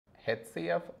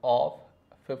HCF of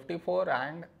 54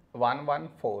 and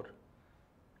 114.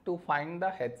 To find the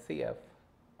HCF,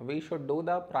 we should do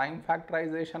the prime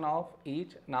factorization of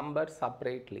each number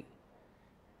separately.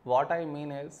 What I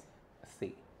mean is,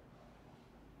 see,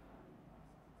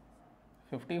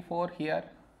 54 here,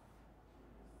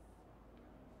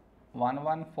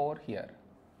 114 here.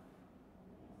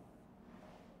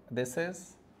 This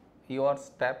is your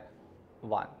step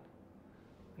 1.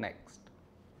 Next,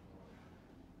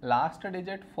 last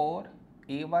digit 4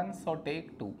 even, so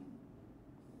take 2.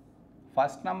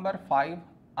 First number 5,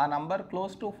 a number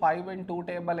close to 5 in 2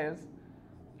 table is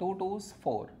 2 2s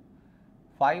 4.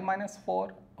 5 minus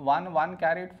 4, 1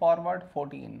 carried forward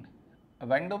 14.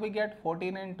 When do we get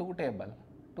 14 in 2 table?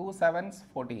 2 7s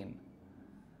 14.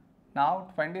 Now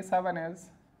 27 is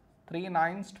 3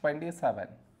 9s 27.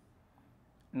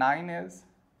 9 is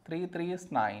 3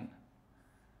 3s 9.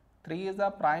 3 is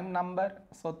a prime number,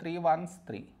 so 3 1s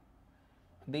 3.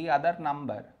 The other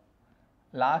number,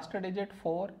 last digit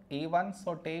 4 even,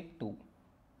 so take 2.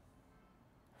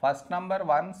 First number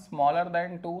 1 smaller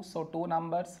than 2, so 2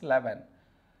 numbers 11.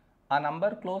 A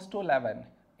number close to 11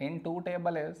 in 2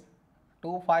 table is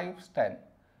 2 5s 10.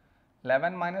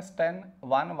 11 minus 10,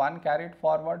 1 carried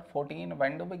forward 14.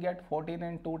 When do we get 14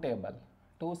 in 2 table?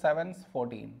 2 7s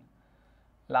 14.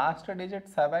 Last digit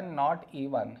 7 not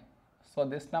even, so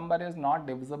this number is not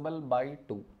divisible by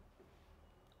 2.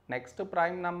 Next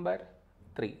prime number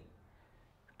 3.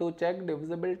 To check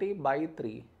divisibility by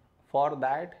 3, for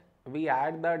that we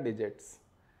add the digits.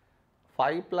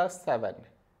 5 plus 7,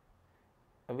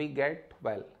 we get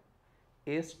 12.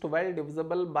 Is 12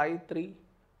 divisible by 3?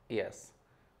 Yes.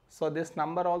 So this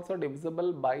number also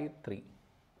divisible by 3.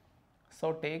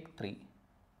 So take 3.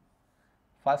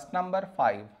 First number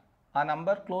 5. A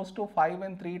number close to 5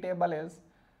 in 3 table is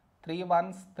 3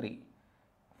 1s 3.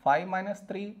 5 minus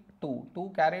 3, 2.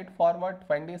 2 carried forward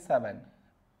 27.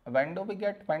 When do we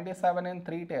get 27 in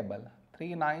 3 table?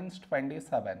 3 9s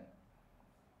 27.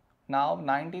 Now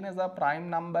 19 is a prime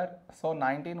number, so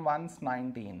 19 1s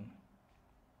 19.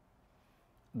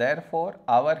 Therefore,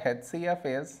 our HCF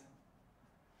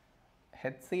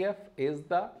is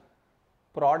the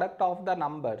product of the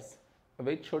numbers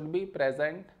which should be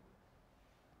present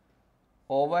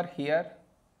over here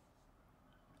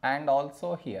and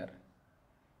also here,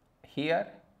 here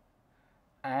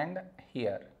and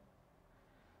here.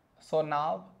 So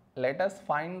now let us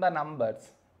find the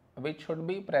numbers which should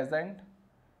be present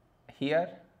here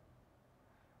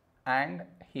and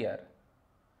here.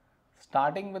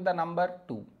 Starting with the number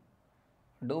 2.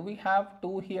 Do we have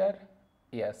 2 here?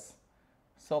 Yes.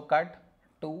 So cut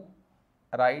 2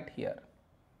 right here.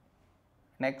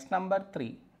 Next number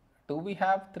 3. Do we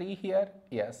have 3 here?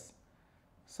 Yes.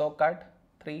 So cut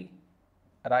 3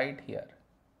 right here.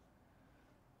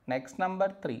 Next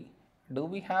number 3. Do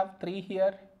we have 3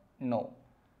 here? No.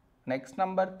 Next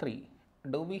number 3.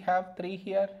 Do we have 3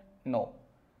 here? No.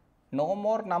 No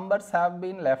more numbers have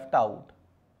been left out.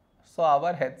 So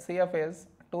our HCF is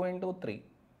 2 into 3.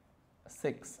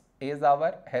 6 is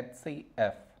our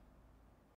HCF.